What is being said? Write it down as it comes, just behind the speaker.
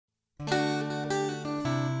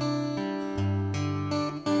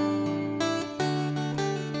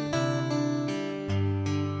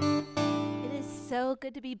so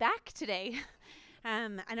good to be back today.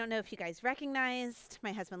 I don't know if you guys recognized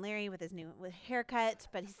my husband Larry with his new haircut,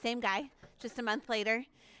 but he's the same guy, just a month later.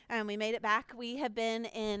 We made it back. We have been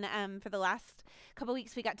in, for the last couple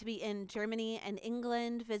weeks, we got to be in Germany and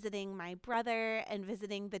England, visiting my brother and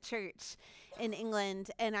visiting the church in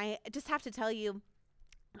England. And I just have to tell you,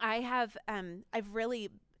 I've really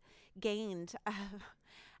gained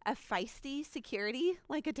a feisty security,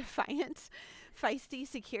 like a defiant, feisty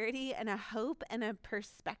security, and a hope and a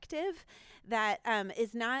perspective that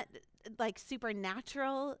is not like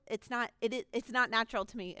supernatural. It's not natural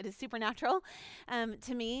to me. It is supernatural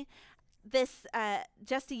to me. This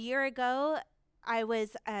just a year ago, I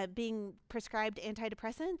was being prescribed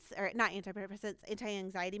antidepressants, or not antidepressants,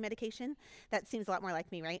 anti-anxiety medication. That seems a lot more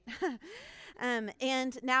like me, right?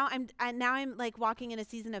 And now I'm like walking in a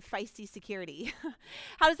season of feisty security.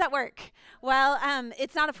 How does that work? Well,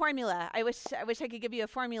 it's not a formula. I wish I could give you a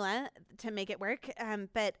formula to make it work.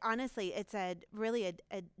 But honestly, it's really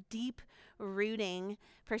a deep rooting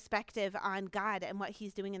perspective on God and what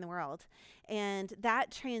He's doing in the world. And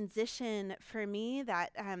that transition for me,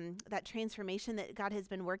 that transformation that God has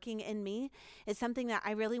been working in me, is something that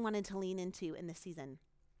I really wanted to lean into in this season.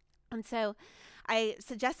 And so I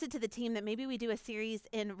suggested to the team that maybe we do a series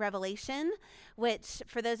in Revelation, which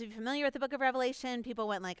for those of you familiar with the book of Revelation, people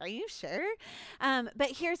went like, are you sure?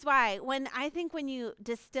 But here's why. When you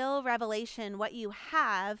distill Revelation, what you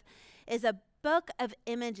have is a book of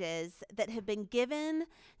images that have been given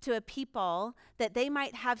to a people that they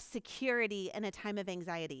might have security in a time of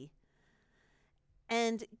anxiety.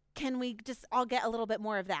 And can we just all get a little bit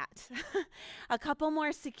more of that? A couple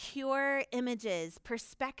more secure images,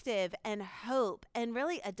 perspective, and hope, and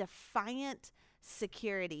really a defiant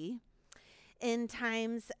security in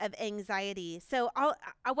times of anxiety. So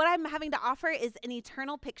what I'm having to offer is an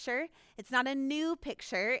eternal picture. It's not a new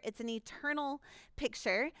picture. It's an eternal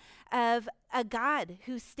picture of a God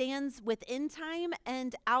who stands within time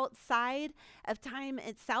and outside of time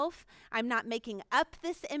itself. I'm not making up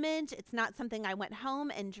this image. It's not something I went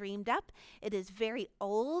home and dreamed up. It is very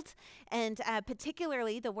old. And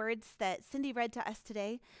particularly the words that Cindy read to us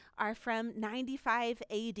today are from 95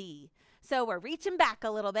 AD. So we're reaching back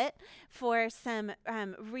a little bit for some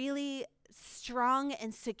really strong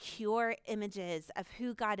and secure images of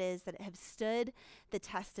who God is that have stood the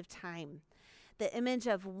test of time. The image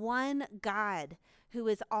of one God who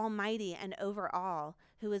is almighty and over all,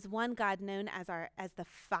 who is one God known as the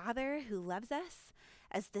Father who loves us,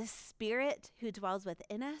 as the Spirit who dwells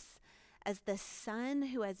within us, as the Son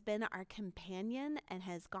who has been our companion and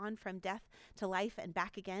has gone from death to life and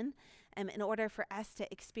back again, in order for us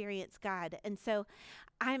to experience God. And so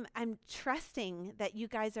I'm trusting that you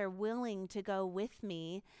guys are willing to go with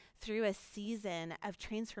me through a season of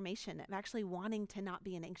transformation, of actually wanting to not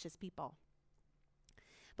be an anxious people,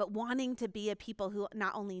 but wanting to be a people who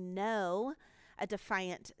not only know a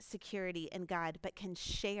defiant security in God, but can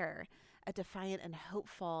share a defiant and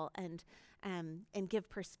hopeful and give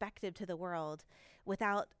perspective to the world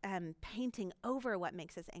without painting over what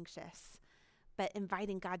makes us anxious, but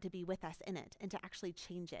inviting God to be with us in it and to actually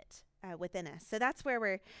change it within us. So that's where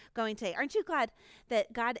we're going today. Aren't you glad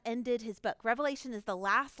that God ended his book? Revelation is the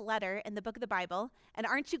last letter in the book of the Bible. And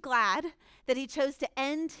aren't you glad that he chose to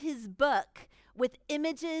end his book with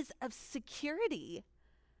images of security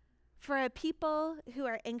for a people who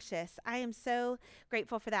are anxious? I am so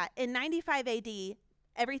grateful for that. In 95 AD,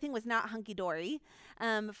 everything was not hunky-dory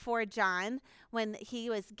for John. When he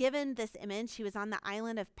was given this image, he was on the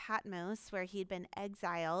island of Patmos where he'd been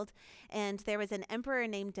exiled, and there was an emperor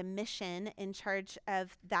named Domitian in charge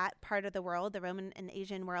of that part of the world, the Roman and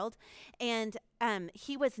Asian world, and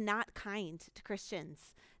he was not kind to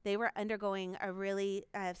Christians. They were undergoing a really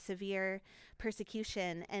severe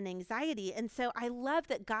persecution and anxiety, and so I love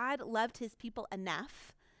that God loved his people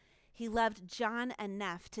enough. He loved John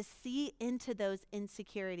enough to see into those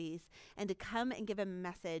insecurities and to come and give him a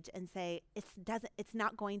message and say, it's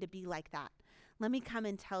not going to be like that. Let me come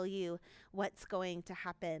and tell you what's going to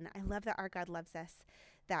happen. I love that our God loves us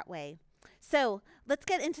that way. So let's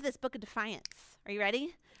get into this book of defiance. Are you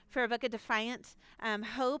ready for a book of defiant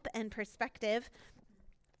hope and perspective?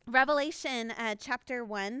 Revelation chapter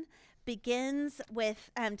 1 begins with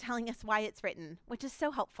telling us why it's written, which is so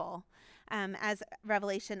helpful as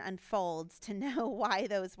Revelation unfolds to know why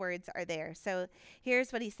those words are there. So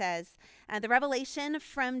here's what he says. The revelation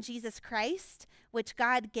from Jesus Christ, which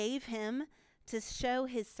God gave him to show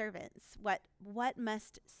his servants what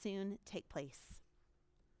must soon take place.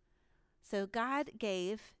 So God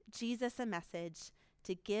gave Jesus a message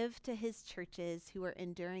to give to his churches who are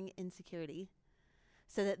enduring insecurity,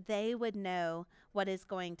 so that they would know what is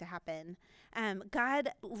going to happen. God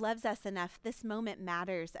loves us enough. This moment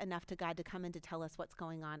matters enough to God to come and to tell us what's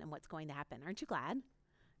going on and what's going to happen. Aren't you glad?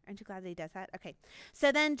 Aren't you glad that he does that? Okay.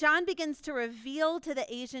 So then John begins to reveal to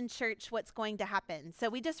the Asian church what's going to happen. So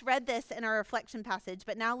we just read this in our reflection passage,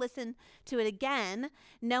 but now listen to it again,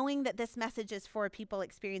 knowing that this message is for people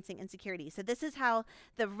experiencing insecurity. So this is how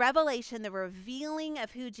the revelation, the revealing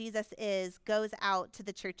of who Jesus is, goes out to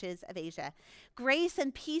the churches of Asia. Grace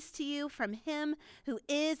and peace to you from him who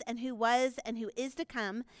is and who was and who is to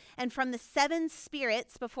come, and from the seven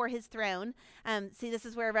spirits before his throne. See, this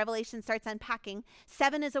is where Revelation starts unpacking.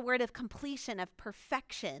 Seven is a word of completion, of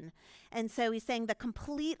perfection. And so he's saying the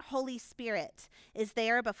complete Holy Spirit is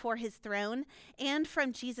there before his throne, and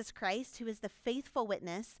from Jesus Christ, who is the faithful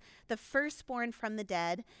witness, the firstborn from the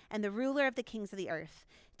dead, and the ruler of the kings of the earth.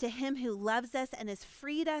 To him who loves us and has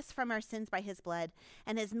freed us from our sins by his blood,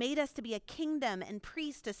 and has made us to be a kingdom and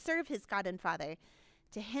priests to serve his God and Father.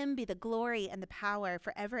 To him be the glory and the power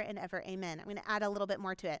forever and ever. Amen. I'm going to add a little bit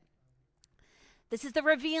more to it. This is the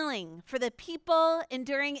revealing for the people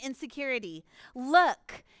enduring insecurity.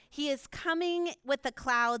 Look, he is coming with the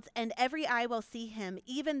clouds, and every eye will see him,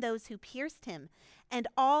 even those who pierced him. And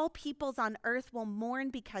all peoples on earth will mourn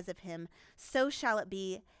because of him. So shall it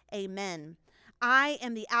be. Amen. I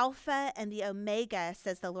am the Alpha and the Omega,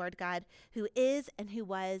 says the Lord God, who is and who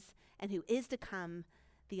was and who is to come,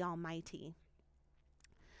 the Almighty.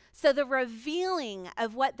 So the revealing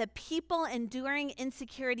of what the people enduring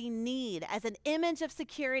insecurity need as an image of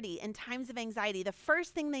security in times of anxiety, the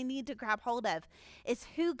first thing they need to grab hold of is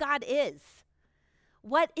who God is.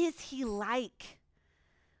 What is he like?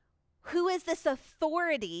 Who is this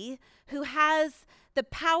authority who has the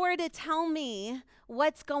power to tell me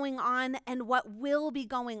what's going on and what will be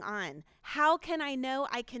going on? How can I know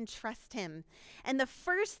I can trust him? And the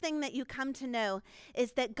first thing that you come to know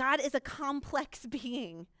is that God is a complex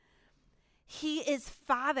being. He is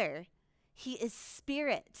Father. He is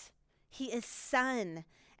Spirit. He is Son.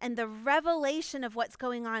 And the revelation of what's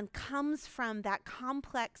going on comes from that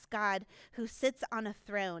complex God who sits on a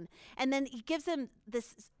throne. And then he gives him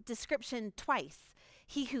this description twice.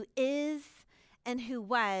 He who is and who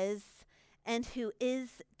was and who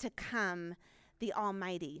is to come, the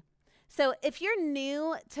Almighty. So if you're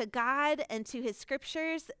new to God and to his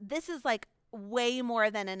scriptures, this is like way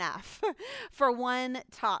more than enough for one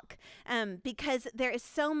talk, because there is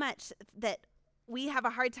so much that we have a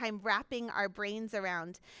hard time wrapping our brains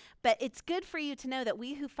around. But it's good for you to know that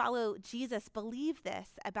we who follow Jesus believe this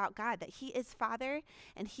about God, that he is Father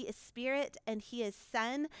and he is Spirit and he is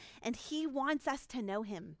Son, and he wants us to know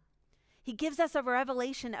him. He gives us a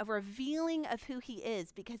revelation, a revealing of who he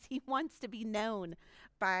is, because he wants to be known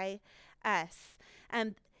by us.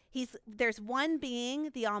 There's one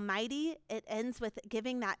being, the Almighty. It ends with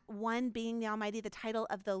giving that one being, the Almighty, the title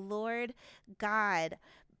of the Lord God.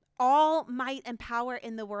 All might and power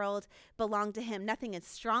in the world belong to him. Nothing is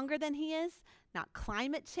stronger than he is, not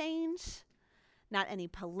climate change, not any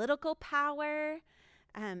political power,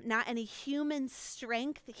 not any human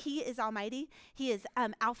strength. He is Almighty. He is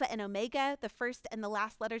Alpha and Omega, the first and the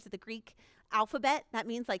last letters of the Greek alphabet. That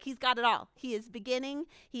means like he's got it all. He is beginning,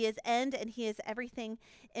 he is end, and he is everything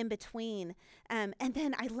in between. And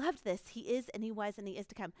then I loved this. He is and he was and he is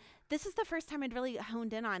to come. This is the first time I'd really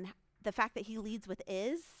honed in on the fact that he leads with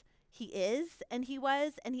is. He is and he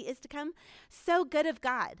was and he is to come. So good of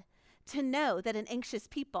God to know that an anxious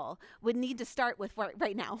people would need to start with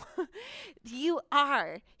right now. You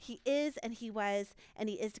are, he is and he was and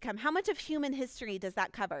he is to come. How much of human history does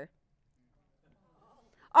that cover?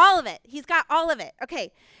 All of it. He's got all of it.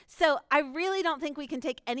 Okay, so I really don't think we can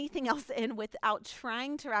take anything else in without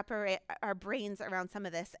trying to wrap our brains around some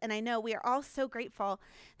of this. And I know we are all so grateful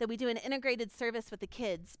that we do an integrated service with the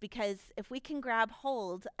kids, because if we can grab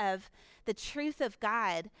hold of the truth of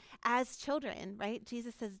God as children, right?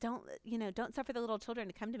 Jesus says, don't suffer the little children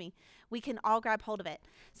to come to me. We can all grab hold of it.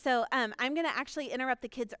 So I'm going to actually interrupt the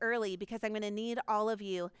kids early, because I'm going to need all of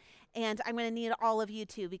you. And I'm going to need all of you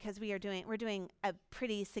too, because we're doing a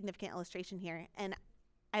pretty significant illustration here. And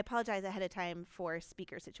I apologize ahead of time for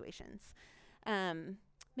speaker situations.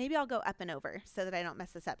 Maybe I'll go up and over so that I don't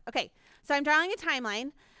mess this up. Okay, so I'm drawing a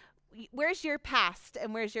timeline. Where's your past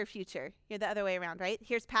and where's your future? You're the other way around, right?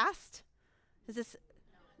 Here's past. Is this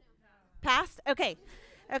past? Okay.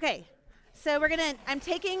 So I'm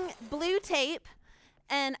taking blue tape,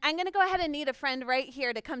 and I'm going to go ahead and need a friend right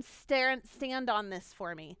here to come stand on this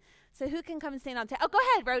for me. So who can come and stand on tape? Oh, go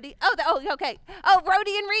ahead, Rhodey. Okay. Oh,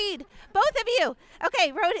 Rhodey and Reed, both of you.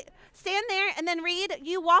 Okay, Rhodey, stand there, and then Reed,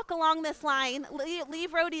 you walk along this line.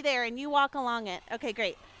 Leave Rhodey there, and you walk along it. Okay,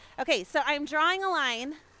 great. Okay, so I'm drawing a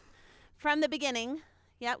line from the beginning.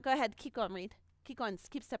 Yep, go ahead. Keep going, Reed. Keep going.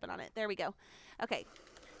 Keep stepping on it. There we go. Okay,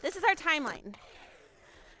 this is our timeline.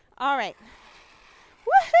 All right.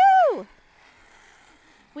 Woohoo!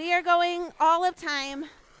 We are going all of time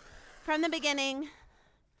from the beginning.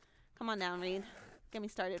 Come on down, Reed. Get me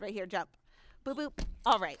started right here. Jump. Boop, boop.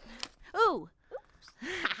 All right. Ooh.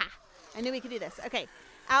 I knew we could do this. Okay.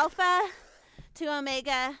 Alpha to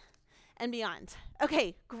omega and beyond.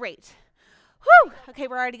 Okay, great. Whew. Okay,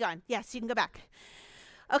 we're already gone. Yes, you can go back.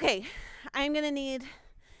 Okay, I'm going to need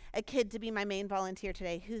a kid to be my main volunteer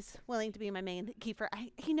today. Who's willing to be my main Kiefer?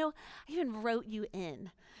 I even wrote you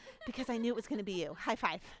in because I knew it was going to be you. High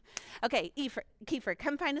five. Okay, Kiefer,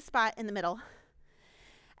 come find a spot in the middle.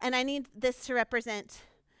 And I need this to represent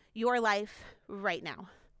your life right now.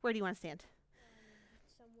 Where do you want to stand?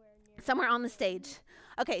 Somewhere on the stage.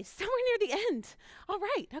 Okay, somewhere near the end. All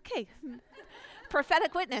right, okay.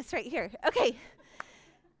 Prophetic witness right here. Okay.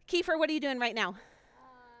 Kiefer, what are you doing right now? I'm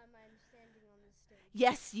standing on the stage.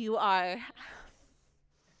 Yes, you are.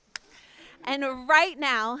 And right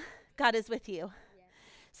now, God is with you. Yeah.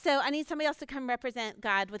 So I need somebody else to come represent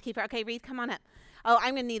God with Kiefer. Okay, Reed, come on up. Oh,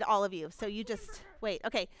 I'm going to need all of you. So you just wait.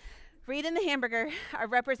 Okay. Reed and the hamburger are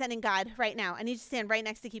representing God right now. I need you to stand right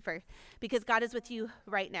next to Kiefer because God is with you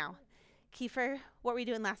right now. Kiefer, what were you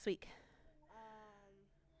doing last week?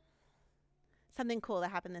 Something cool that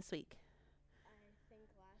happened this week. I think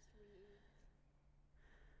last week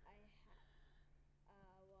I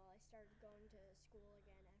started going to school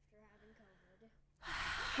again after having COVID.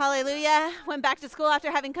 Hallelujah. Went back to school after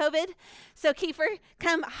having COVID. So Kiefer,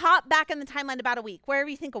 come hop back in the timeline about a week, wherever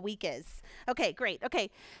you think a week is. Okay, great. Okay,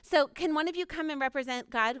 so can one of you come and represent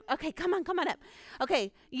God? Okay, come on up.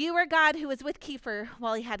 Okay, you were God who was with Kiefer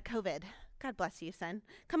while he had COVID. God bless you, son.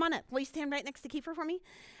 Come on up. Will you stand right next to Kiefer for me?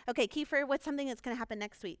 Okay, Kiefer, what's something that's going to happen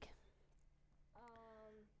next week?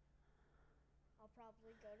 I'll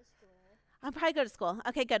probably go to school. I'll probably go to school.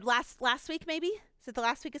 Okay, good. Last week maybe? Is it the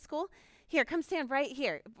last week of school? Here, come stand right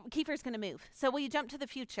here. Kiefer's going to move. So will you jump to the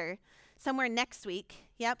future somewhere next week?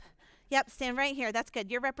 Yep, stand right here. That's good.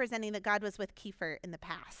 You're representing that God was with Kiefer in the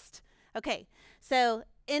past. Okay, so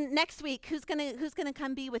in next week, who's gonna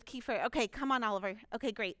come be with Kiefer? Okay, come on, Oliver.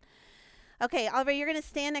 Okay, great. Okay, Oliver, you're going to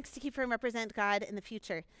stand next to Kiefer and represent God in the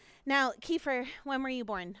future. Now, Kiefer, when were you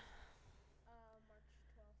born?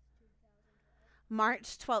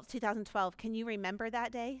 March 12th, 2012. March 12th, 2012. Can you remember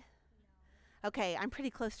that day? No. Okay, I'm pretty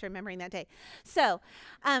close to remembering that day. So,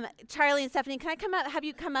 Charlie and Stephanie, can I have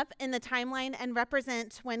you come up in the timeline and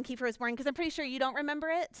represent when Kiefer was born? Because I'm pretty sure you don't remember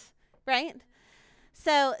it, right?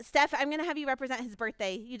 So, Steph, I'm going to have you represent his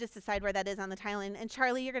birthday. You just decide where that is on the timeline. And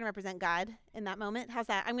Charlie, you're going to represent God in that moment. How's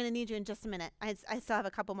that? I'm going to need you in just a minute. I still have a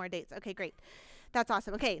couple more dates. Okay, great. That's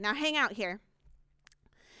awesome. Okay, now hang out here.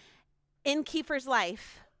 In Kiefer's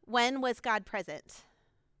life, when was God present?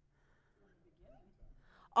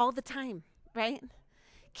 All the time, right?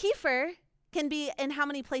 Kiefer can be in how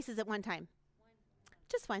many places at one time?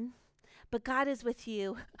 Just one. But God is with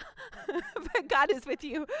you. But God is with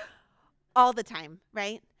you all the time,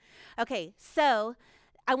 right? Okay, so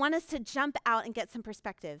I want us to jump out and get some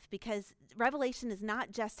perspective because Revelation is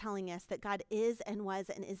not just telling us that God is and was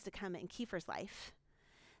and is to come in Kiefer's life.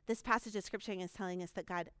 This passage of scripture is telling us that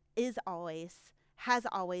God is always, has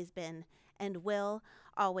always been, and will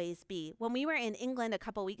always be. When we were in England a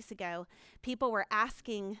couple weeks ago, people were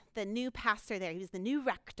asking the new pastor there, he was the new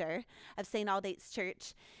rector of St. Aldate's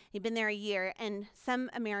Church. He'd been there a year, and some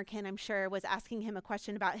American, I'm sure, was asking him a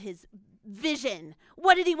question about his vision.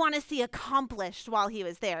 What did he want to see accomplished while he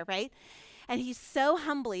was there, right? And he so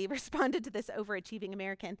humbly responded to this overachieving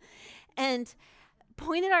American and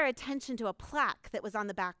pointed our attention to a plaque that was on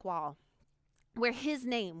the back wall where his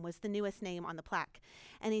name was the newest name on the plaque.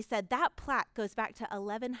 And he said that plaque goes back to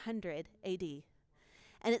 1100 AD.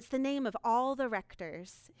 And it's the name of all the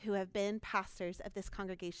rectors who have been pastors of this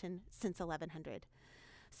congregation since 1100.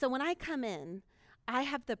 So when I come in, I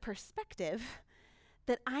have the perspective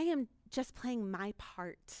that I am just playing my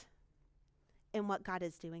part in what God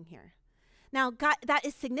is doing here. Now, God, that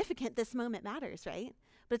is significant. This moment matters, right?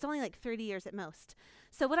 But it's only like 30 years at most.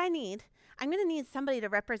 So what I'm going to need somebody to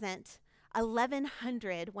represent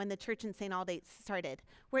 1100 when the church in St. Aldate's started.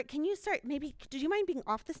 Where can you start? Maybe, do you mind being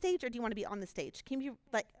off the stage or do you want to be on the stage? Can you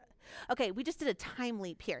okay, we just did a time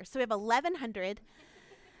leap here. So we have 1100.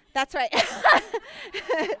 That's right.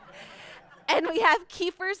 And we have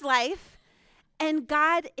Kiefer's life. And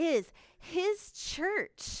God is. His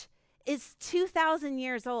church is 2,000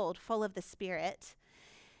 years old, full of the Spirit.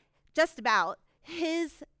 Just about.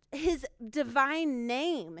 His divine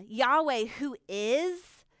name, Yahweh, who is,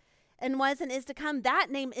 and was and is to come, that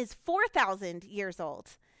name is 4,000 years old.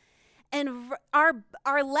 And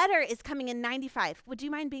our letter is coming in 95. Would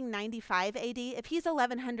you mind being 95 AD? If he's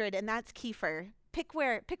 1100 and that's Kiefer, pick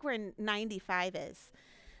where 95 is.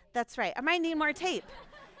 That's right. I might need more tape.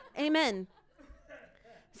 Amen.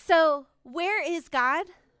 So where is God?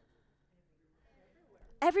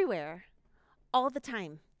 Everywhere. All the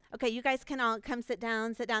time. Okay, you guys can all come sit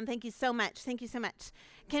down. Thank you so much. Thank you so much.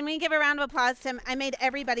 Can we give a round of applause to him? I made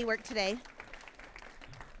everybody work today.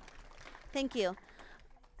 Thank you.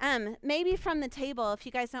 Maybe from the table, if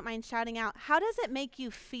you guys don't mind shouting out, how does it make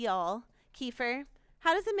you feel, Kiefer?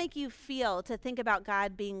 How does it make you feel to think about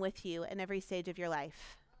God being with you in every stage of your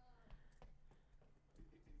life?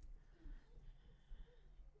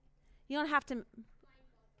 You don't have to.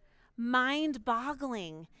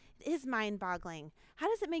 Mind-boggling. It is mind-boggling. How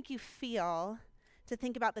does it make you feel to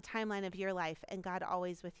think about the timeline of your life and God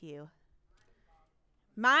always with you?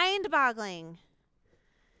 Mind-boggling.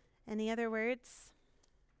 Any other words?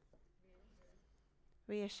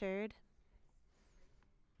 Reassured.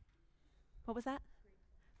 What was that?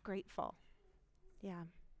 Grateful. Yeah.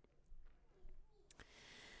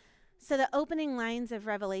 So the opening lines of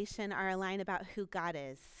Revelation are a line about who God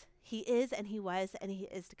is. He is and he was and he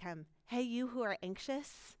is to come. Hey, you who are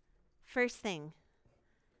anxious, first thing,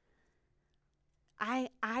 I,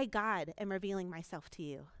 God, am revealing myself to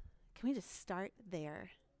you. Can we just start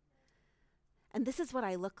there? And this is what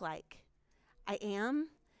I look like. I am,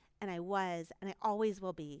 and I was, and I always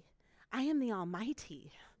will be. I am the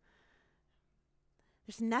Almighty.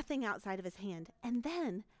 There's nothing outside of his hand. And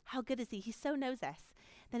then, how good is he? He so knows us.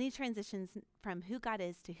 Then he transitions from who God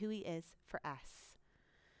is to who he is for us.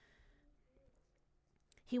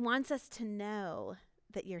 He wants us to know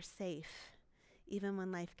that you're safe, even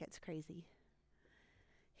when life gets crazy.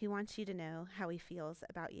 He wants you to know how he feels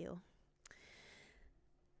about you.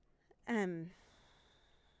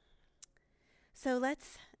 So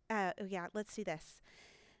let's do this.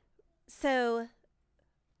 So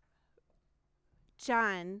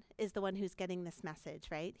John is the one who's getting this message,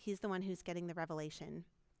 right? He's the one who's getting the revelation.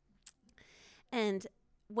 And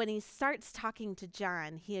when he starts talking to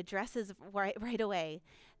John, he addresses right away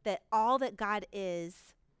that all that God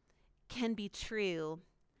is can be true,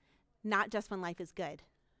 not just when life is good,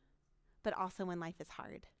 but also when life is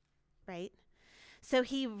hard, right? So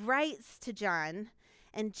he writes to John,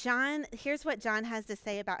 and here's what John has to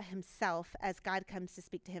say about himself as God comes to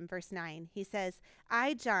speak to him. Verse 9, he says,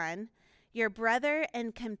 I, John, your brother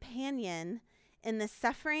and companion in the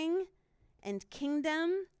suffering and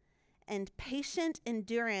kingdom and patient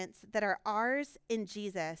endurance that are ours in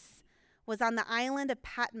Jesus, was on the island of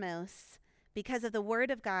Patmos because of the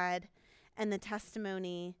word of God and the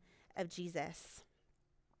testimony of Jesus.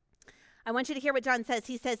 I want you to hear what John says.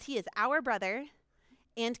 He says he is our brother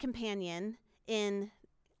and companion in,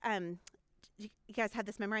 you guys have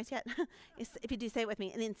this memorized yet? If you do, say it with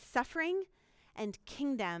me. And in suffering and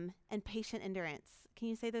kingdom and patient endurance. Can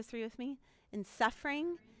you say those three with me? In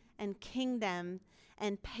suffering and kingdom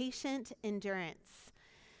and patient endurance.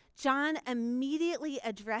 John immediately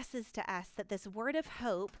addresses to us that this word of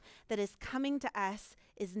hope that is coming to us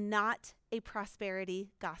is not a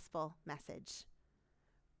prosperity gospel message.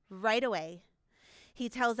 Right away, he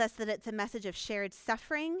tells us that it's a message of shared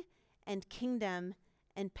suffering and kingdom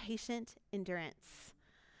and patient endurance.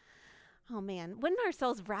 Oh man, wouldn't our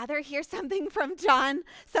souls rather hear something from John?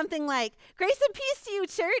 Something like, grace and peace to you,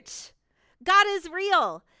 church. God is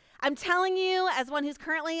real. I'm telling you, as one who's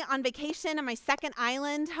currently on vacation on my second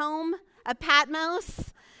island home of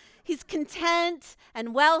Patmos, he's content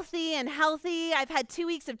and wealthy and healthy. I've had 2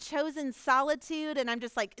 weeks of chosen solitude, and I'm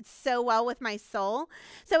just like, it's so well with my soul.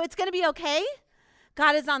 So it's going to be okay.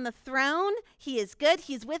 God is on the throne. He is good.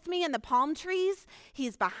 He's with me in the palm trees.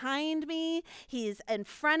 He's behind me. He's in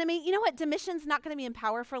front of me. You know what? Domitian's not going to be in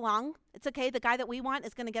power for long. It's okay. The guy that we want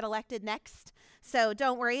is going to get elected next. So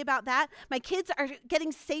don't worry about that. My kids are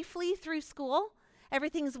getting safely through school.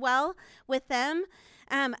 Everything's well with them.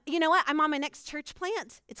 You know what? I'm on my next church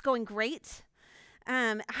plant. It's going great.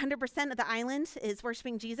 100% of the island is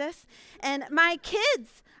worshiping Jesus. And my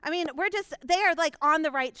kids, they are like on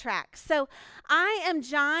the right track. So I am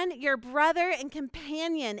John, your brother and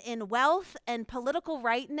companion in wealth and political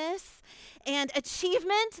rightness and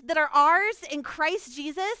achievement that are ours in Christ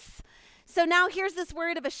Jesus. So now here's this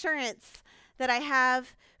word of assurance that I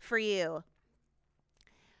have for you.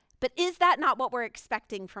 But is that not what we're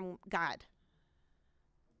expecting from God?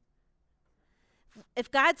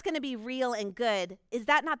 If God's going to be real and good, is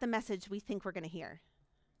that not the message we think we're going to hear?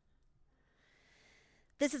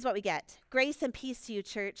 This is what we get. Grace and peace to you,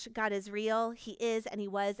 church. God is real. He is, and he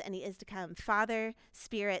was, and he is to come. Father,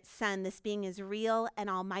 Spirit, Son, this being is real and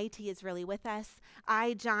almighty is really with us.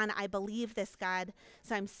 I, John, I believe this, God.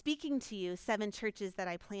 So I'm speaking to you, 7 churches that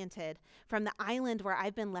I planted from the island where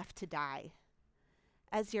I've been left to die,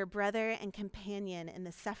 as your brother and companion in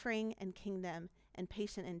the suffering and kingdom and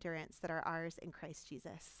patient endurance that are ours in Christ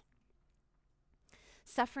Jesus.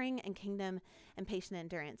 Suffering and kingdom and patient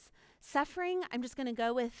endurance. Suffering, I'm just going to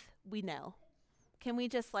go with we know. Can we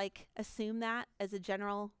just assume that as a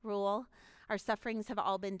general rule? Our sufferings have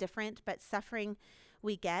all been different, but suffering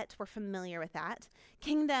we get. We're familiar with that.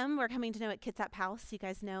 Kingdom, we're coming to know at Kitsap House. You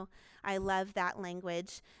guys know I love that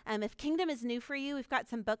language. If kingdom is new for you, we've got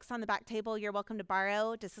some books on the back table you're welcome to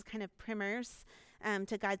borrow. This is kind of primers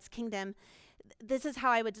to God's kingdom. This is how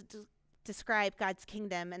I would describe God's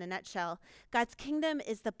kingdom in a nutshell. God's kingdom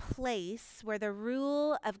is the place where the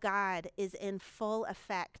rule of God is in full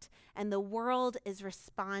effect and the world is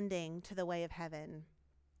responding to the way of heaven.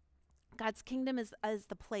 God's kingdom is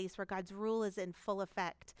the place where God's rule is in full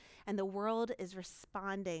effect and the world is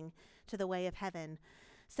responding to the way of heaven.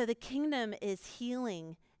 So the kingdom is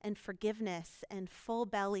healing and forgiveness and full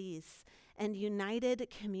bellies and united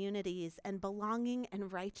communities and belonging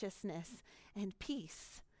and righteousness and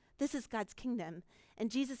peace. This is God's kingdom.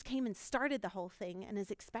 And Jesus came and started the whole thing and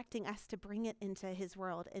is expecting us to bring it into his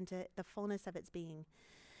world, into the fullness of its being.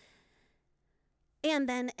 And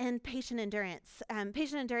then patient endurance.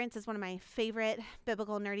 Patient endurance is one of my favorite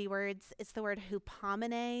biblical nerdy words. It's the word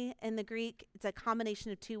hupomene in the Greek. It's a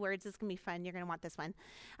combination of 2 words. This is going to be fun. You're going to want this one.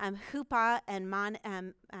 Hupa and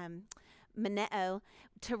meneo,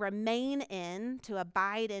 to remain in, to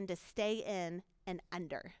abide in, to stay in, and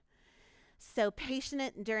under. So patient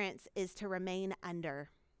endurance is to remain under,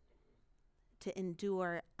 to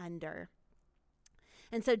endure under.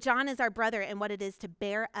 And so John is our brother in what it is to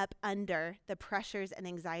bear up under the pressures and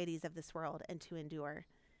anxieties of this world and to endure.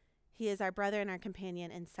 He is our brother and our companion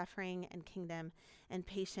in suffering and kingdom and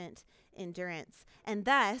patient endurance. And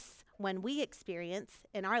thus, when we experience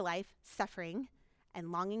in our life suffering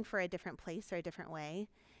and longing for a different place or a different way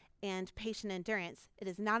and patient endurance, it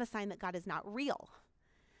is not a sign that God is not real.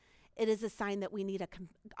 It is a sign that we need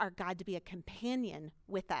our God to be a companion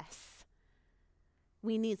with us.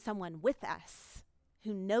 We need someone with us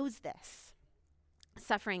who knows this.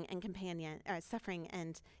 Suffering and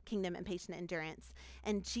kingdom and patient endurance.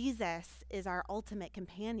 And Jesus is our ultimate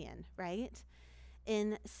companion, right?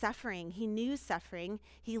 In suffering, he knew suffering.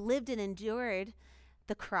 He lived and endured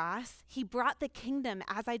the cross. He brought the kingdom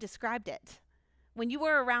as I described it. When you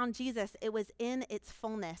were around Jesus, it was in its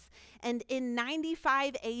fullness. And in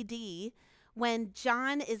 95 AD, when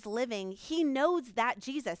John is living, he knows that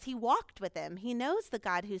Jesus. He walked with him. He knows the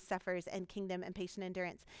God who suffers and kingdom and patient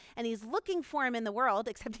endurance. And he's looking for him in the world,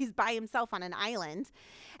 except he's by himself on an island.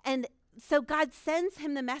 And so God sends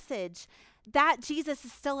him the message that Jesus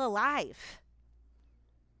is still alive.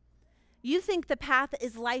 You think the path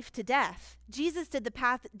is life to death. Jesus did the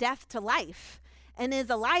path death to life and is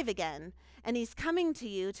alive again. And he's coming to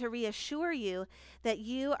you to reassure you that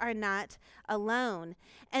you are not alone.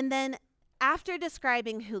 And then after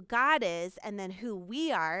describing who God is and then who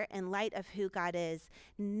we are in light of who God is,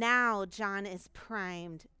 now John is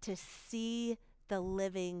primed to see the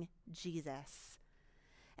living Jesus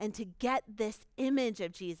and to get this image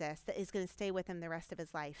of Jesus that is going to stay with him the rest of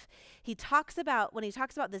his life. When he talks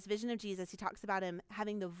about this vision of Jesus, he talks about him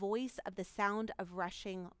having the voice of the sound of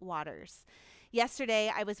rushing waters. Yesterday,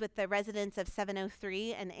 I was with the residents of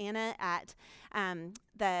 703 and Anna at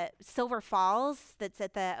the Silver Falls that's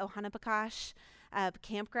at the Ohanapakash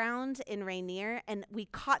campground in Rainier, and we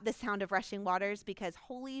caught the sound of rushing waters because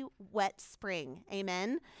holy wet spring,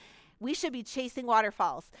 amen? We should be chasing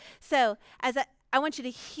waterfalls. So I want you to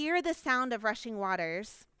hear the sound of rushing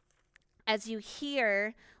waters as you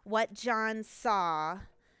hear what John saw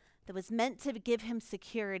that was meant to give him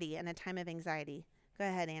security in a time of anxiety. Go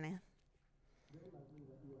ahead, Anna.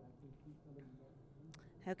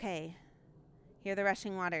 Okay, hear the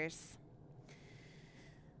rushing waters.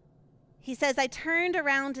 He says, I turned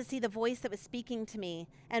around to see the voice that was speaking to me.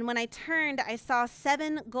 And when I turned, I saw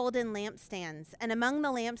 7 golden lampstands. And among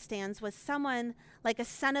the lampstands was someone like a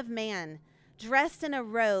son of man, dressed in a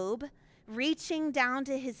robe, reaching down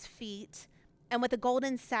to his feet, and with a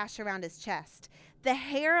golden sash around his chest. The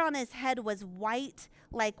hair on his head was white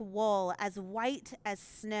like wool, as white as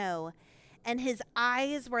snow. And his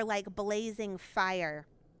eyes were like blazing fire.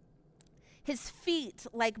 His feet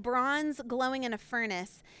like bronze glowing in a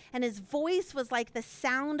furnace, and his voice was like the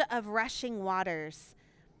sound of rushing waters.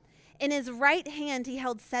 In his right hand he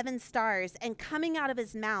held 7 stars, and coming out of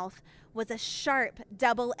his mouth was a sharp,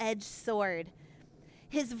 double-edged sword.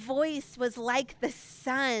 His voice was like the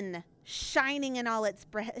sun shining in all its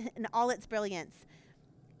brilliance.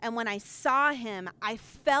 And when I saw him, I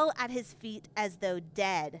fell at his feet as though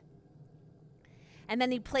dead. And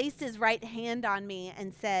then he placed his right hand on me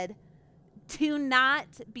and said, "Do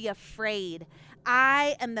not be afraid.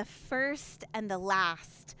 I am the first and the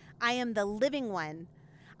last. I am the living one.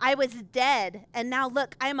 I was dead, and now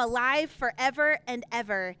look, I am alive forever and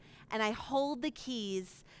ever, and I hold the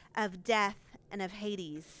keys of death and of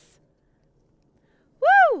Hades."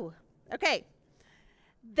 Woo! Okay.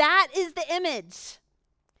 That is the image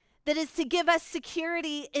that is to give us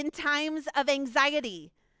security in times of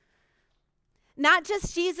anxiety. Not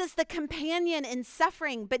just Jesus, the companion in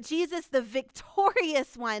suffering, but Jesus, the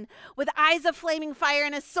victorious one, with eyes of flaming fire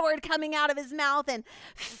and a sword coming out of his mouth and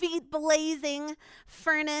feet blazing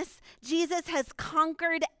furnace. Jesus has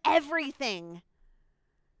conquered everything.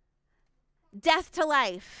 Death to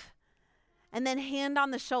life. And then hand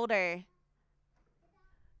on the shoulder.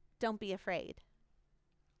 Don't be afraid.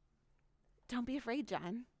 Don't be afraid,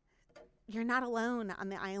 John. You're not alone on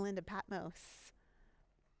the island of Patmos.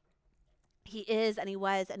 He is, and he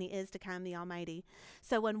was, and he is to come, the Almighty.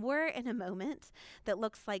 So when we're in a moment that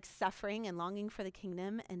looks like suffering and longing for the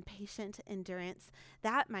kingdom and patient endurance,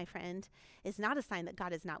 that, my friend, is not a sign that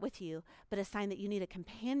God is not with you, but a sign that you need a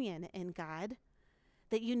companion in God,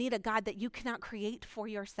 that you need a God that you cannot create for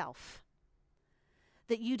yourself,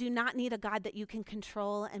 that you do not need a God that you can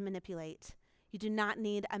control and manipulate. You do not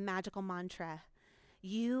need a magical mantra.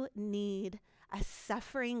 You need a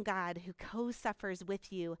suffering God who co-suffers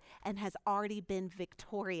with you and has already been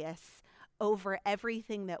victorious over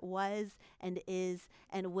everything that was and is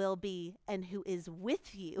and will be, and who is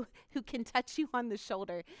with you, who can touch you on the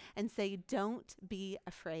shoulder and say, "Don't be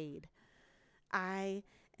afraid. I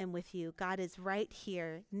am with you." God is right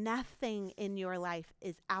here. Nothing in your life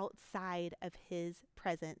is outside of his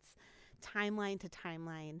presence. Timeline to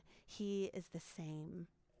timeline, he is the same.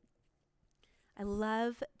 I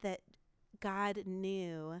love that God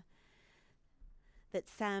knew that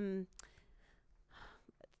some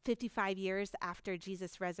 55 years after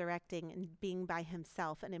Jesus resurrecting and being by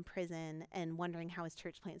himself and in prison and wondering how his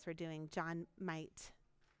church plants were doing, John might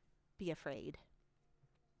be afraid.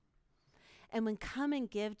 And would come and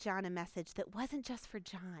give John a message that wasn't just for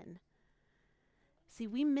John. See,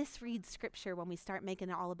 we misread scripture when we start making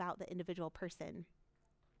it all about the individual person.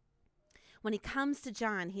 When he comes to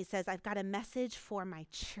John, he says, "I've got a message for my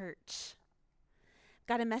church.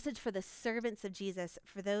 Got a message for the servants of Jesus,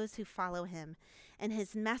 for those who follow him." And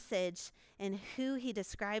his message and who he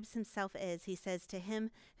describes himself is, he says, "To him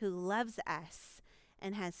who loves us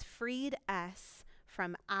and has freed us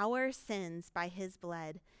from our sins by his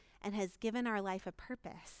blood and has given our life a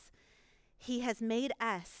purpose. He has made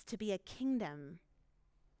us to be a kingdom,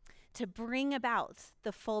 to bring about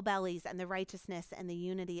the full bellies and the righteousness and the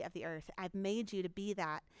unity of the earth. I've made you to be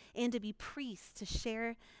that and to be priests, to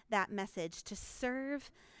share that message, to serve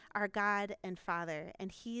our God and Father, and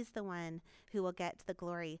he's the one who will get the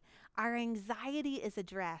glory." Our anxiety is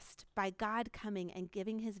addressed by God coming and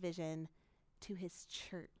giving his vision to his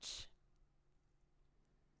church.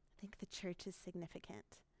 I think the church is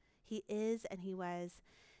significant. He is, and he was,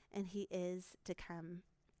 and he is to come.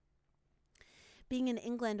 Being in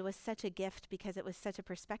England was such a gift because it was such a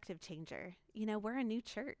perspective changer. You know, we're a new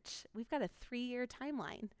church. We've got a 3-year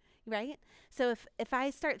timeline, right? So if I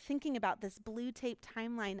start thinking about this blue tape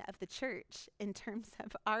timeline of the church in terms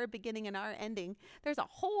of our beginning and our ending, there's a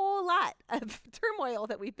whole lot of turmoil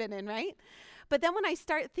that we've been in, right? But then when I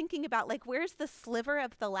start thinking about, like, where's the sliver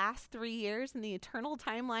of the last 3 years in the eternal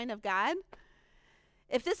timeline of God?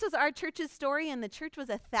 If this was our church's story and the church was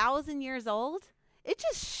 1,000 years old, it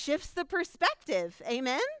just shifts the perspective.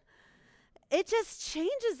 Amen? It just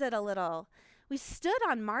changes it a little. We stood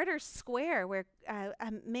on Martyrs Square where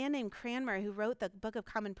a man named Cranmer, who wrote the Book of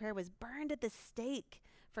Common Prayer, was burned at the stake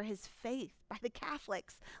for his faith by the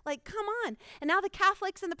Catholics. Like, come on. And now the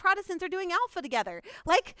Catholics and the Protestants are doing Alpha together.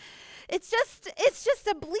 Like, it's just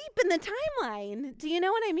a bleep in the timeline. Do you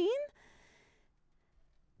know what I mean?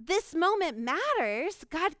 This moment matters.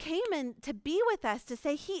 God came in to be with us, to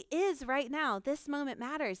say he is right now. This moment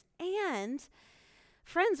matters. And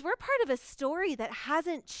friends, we're part of a story that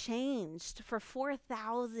hasn't changed for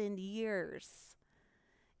 4,000 years.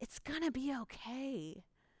 It's going to be okay.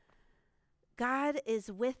 God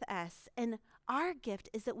is with us, and our gift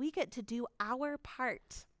is that we get to do our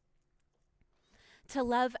part to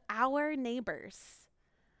love our neighbors,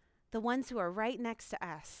 the ones who are right next to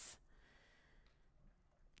us,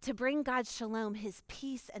 to bring God's shalom, his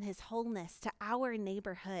peace and his wholeness to our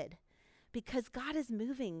neighborhood, because God is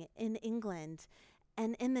moving in England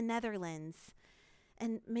and in the Netherlands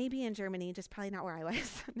and maybe in Germany, just probably not where I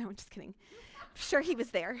was. No, I'm just kidding. Sure he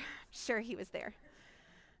was there. Sure he was there.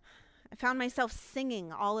 I found myself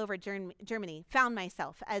singing all over Germany. Found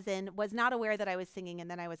myself, as in was not aware that I was singing,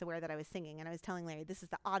 and then I was aware that I was singing. And I was telling Larry, this is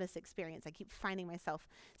the oddest experience. I keep finding myself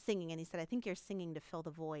singing. And he said, I think you're singing to fill the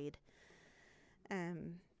void.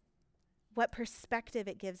 What perspective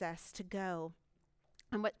it gives us to go,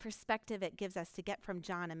 and what perspective it gives us to get from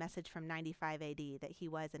John a message from 95 AD that he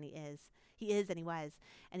was and he is. He is and he was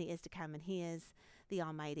and he is to come, and he is the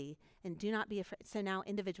Almighty. And do not be afraid. So now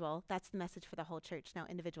individual, that's the message for the whole church. Now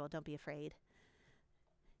individual, don't be afraid.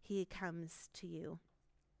 He comes to you.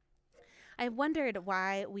 I wondered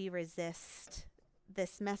why we resist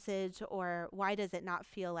this message, or why does it not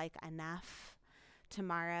feel like enough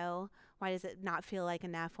tomorrow? Why does it not feel like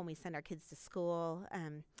enough when we send our kids to school?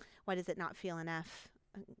 Why does it not feel enough?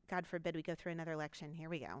 God forbid we go through another election. Here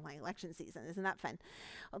we go, like election season. Isn't that fun?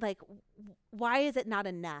 Like, why is it not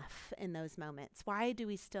enough in those moments? Why do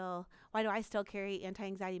I still carry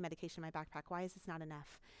anti-anxiety medication in my backpack? Why is this not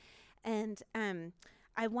enough? And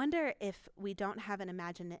I wonder if we don't have an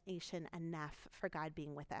imagination enough for God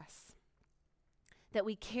being with us. That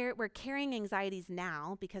we're carrying anxieties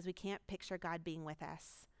now because we can't picture God being with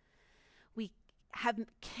us. We have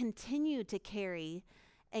continued to carry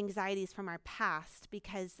anxieties from our past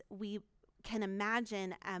because we can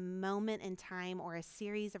imagine a moment in time or a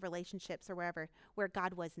series of relationships or wherever where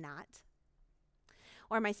God was not.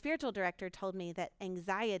 Or my spiritual director told me that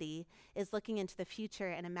anxiety is looking into the future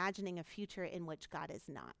and imagining a future in which God is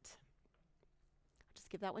not. I'll just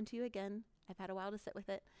give that one to you again. I've had a while to sit with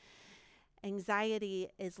it. Anxiety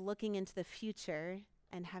is looking into the future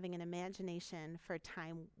and having an imagination for a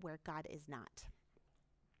time where God is not.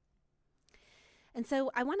 And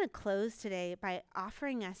so I want to close today by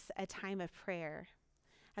offering us a time of prayer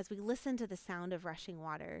as we listen to the sound of rushing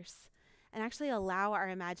waters and actually allow our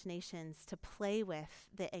imaginations to play with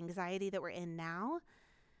the anxiety that we're in now,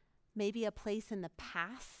 maybe a place in the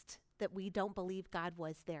past that we don't believe God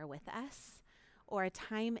was there with us, or a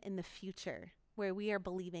time in the future where we are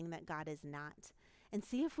believing that God is not. And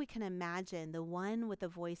see if we can imagine the one with the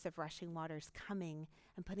voice of rushing waters coming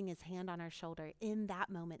and putting his hand on our shoulder in that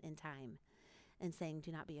moment in time and saying,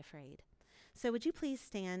 do not be afraid. So would you please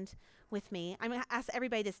stand with me? I'm going to ask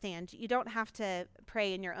everybody to stand. You don't have to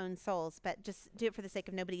pray in your own souls, but just do it for the sake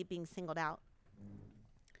of nobody being singled out.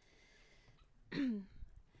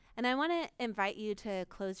 And I want to invite you to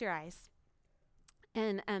close your eyes.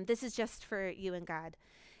 And this is just for you and God.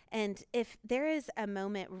 And if there is a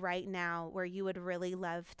moment right now where you would really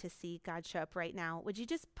love to see God show up right now, would you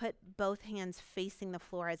just put both hands facing the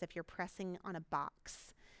floor as if you're pressing on a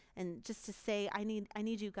box? And just to say, I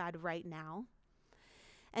need you, God, right now.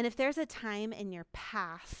 And if there's a time in your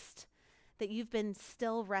past that you've been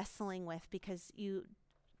still wrestling with because you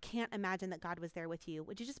can't imagine that God was there with you,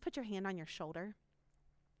 would you just put your hand on your shoulder?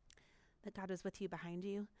 That God was with you behind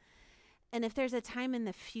you? And if there's a time in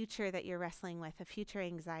the future that you're wrestling with, a future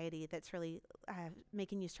anxiety that's really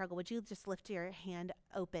making you struggle, would you just lift your hand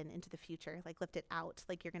open into the future, like lift it out,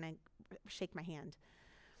 like you're going to shake my hand?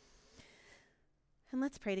 And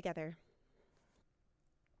let's pray together.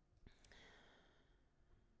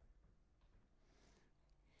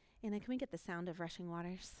 Anna, can we get the sound of rushing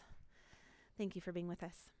waters? Thank you for being with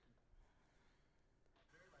us.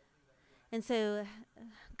 And so,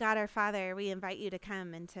 God our Father, we invite you to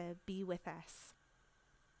come and to be with us.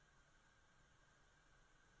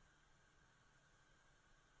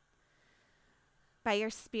 By your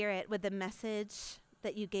Spirit, would the message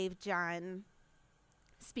that you gave John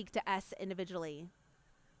speak to us individually?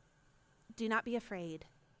 Do not be afraid.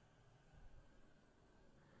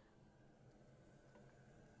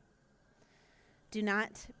 Do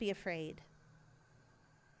not be afraid.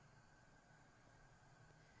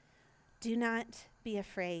 Do not be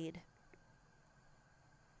afraid.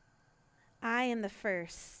 I am the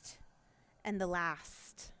first and the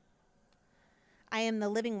last. I am the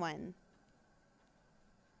living one.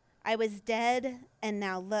 I was dead, and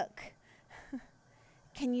now look.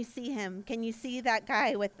 Can you see him? Can you see that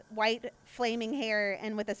guy with white flaming hair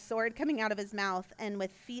and with a sword coming out of his mouth and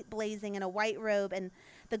with feet blazing in a white robe and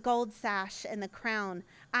the gold sash and the crown?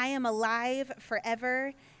 I am alive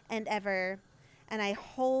forever and ever, and I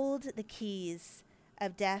hold the keys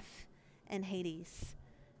of death and Hades.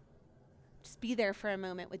 Just be there for a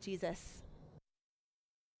moment with Jesus.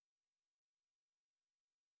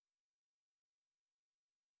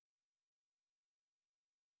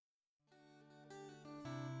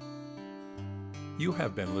 You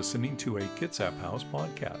have been listening to a Kitsap House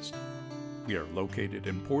podcast. We are located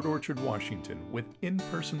in Port Orchard, Washington, with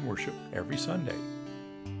in-person worship every Sunday.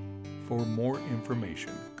 For more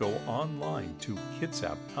information, go online to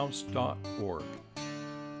kitsaphouse.org.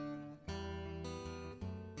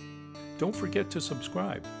 Don't forget to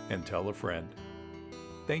subscribe and tell a friend.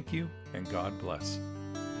 Thank you, and God bless.